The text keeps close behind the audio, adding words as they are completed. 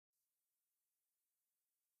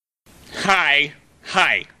Hi.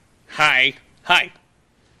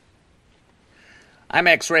 I'm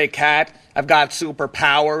X-Ray Cat. I've got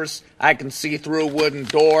superpowers. I can see through wooden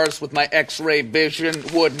doors with my X-ray vision,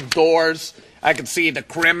 wooden doors. I can see the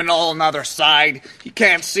criminal on the other side. He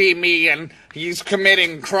can't see me and he's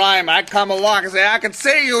committing crime. I come along and say, I can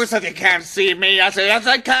see you. He says, you can't see me. I say, yes,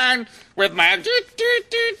 I can. With my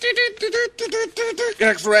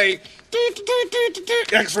X-ray.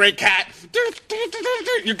 X-Ray Cat.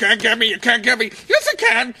 You can't get me. Yes, I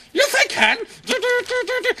can. Yes, I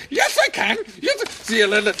can. See,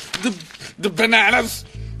 the bananas.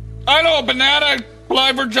 I know a banana.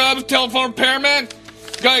 Apply for jobs, telephone repairman.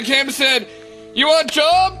 Guy came and said, you want a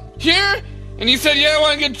job here? And he said, yeah, I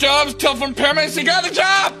want to get jobs, telephone repairman. I said, you got the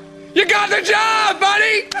job. You got the job,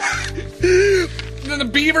 buddy. And then the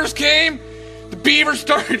beavers came. The beaver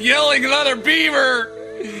started yelling at another beaver.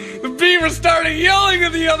 The beaver started yelling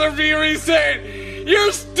at the other beaver. He said,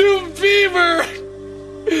 you're stupid, beaver.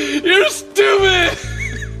 You're stupid.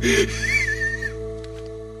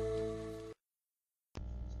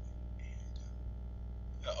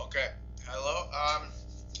 Okay. Hello.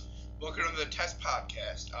 Welcome to the Test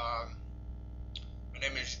Podcast. My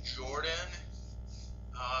name is Jordan.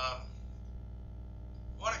 I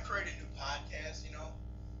want to create a new podcast, you know.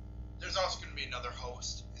 There's also going to be another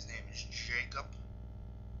host. His name is Jacob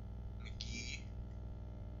McGee.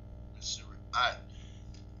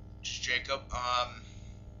 Just Jacob. I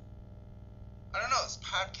don't know. This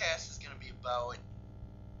podcast is going to be about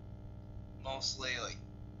mostly like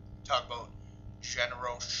talk about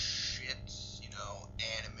general shit, you know,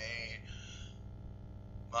 anime,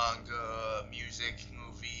 manga, music,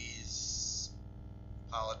 movies,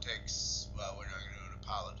 politics. Well, we're not going to go into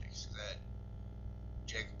politics because that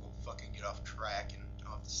Jacob will fucking get off track and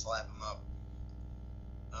I'll have to slap him up.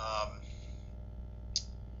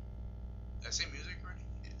 Did I say music already?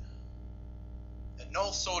 Yeah. And no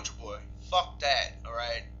Soulja Boy. Fuck that,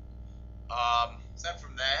 alright? Aside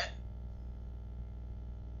from that,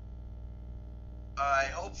 I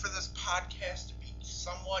hope for this podcast to be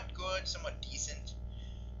somewhat good, somewhat decent.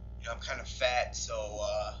 You know, I'm kind of fat, so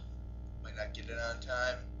might not get it on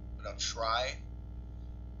time, but I'll try.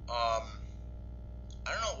 I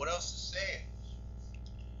don't know what else to say.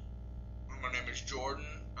 My name is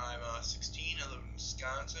Jordan. I'm 16. I live in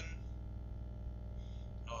Wisconsin.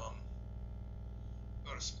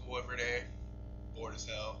 Go to school every day. Bored as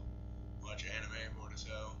hell. Watch anime. Bored as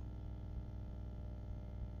hell.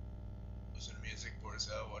 Listen to music. Bored as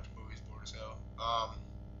hell. Watch movies. Bored as hell.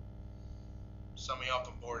 Some of y'all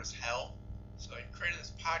come bored as hell. So I created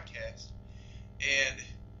this podcast. And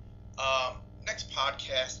next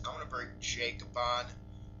podcast, I'm gonna bring Jacob on,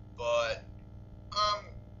 but I'm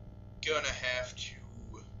gonna have to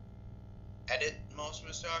edit most of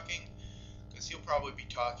his talking because he'll probably be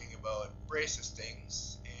talking about racist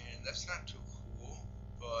things, and that's not too cool.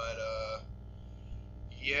 But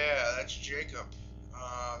yeah, that's Jacob.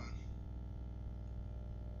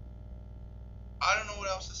 I don't know what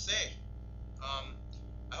else to say.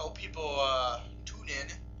 I hope people tune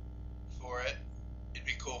in for it. It'd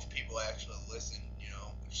be cool if people actually listen, you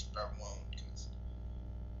know, which they probably won't, because,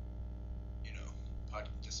 you know,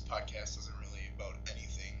 this podcast isn't really about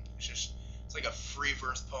anything. It's like a free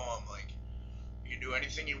verse poem. Like, you can do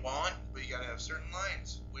anything you want, but you gotta have certain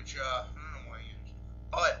lines, which, I don't know why you,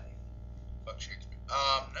 but, fuck Shakespeare.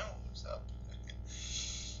 No, what's up?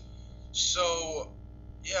 So,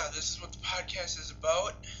 yeah, this is what the podcast is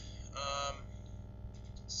about.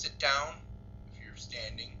 Sit down if you're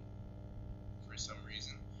standing for some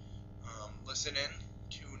reason. Listen in,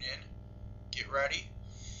 tune in, get ready,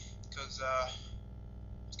 because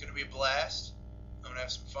it's going to be a blast. I'm going to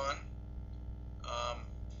have some fun.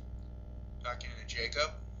 Talking to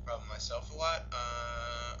Jacob, probably myself a lot.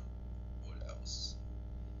 What else?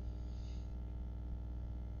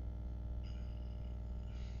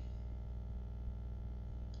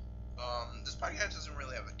 This podcast doesn't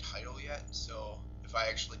really have a title yet, so if I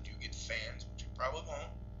actually do get fans, which I probably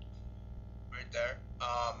won't, right there,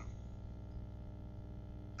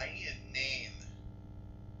 I need a name,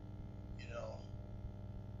 you know,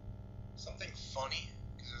 something funny,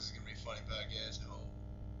 because this is going to be a funny podcast, I hope.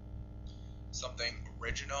 Something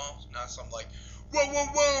original, not some like, whoa,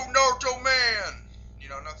 Naruto man, you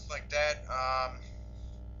know, nothing like that.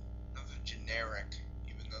 Nothing generic,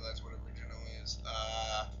 even though that's what original is.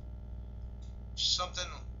 Something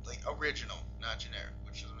like original, not generic,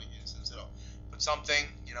 which doesn't make any sense at all. But something,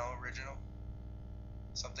 you know, original.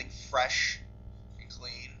 Something fresh and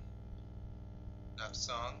clean. Not the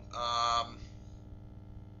song.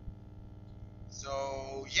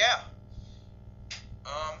 So yeah.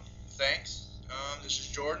 Thanks. This is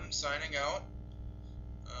Jordan signing out.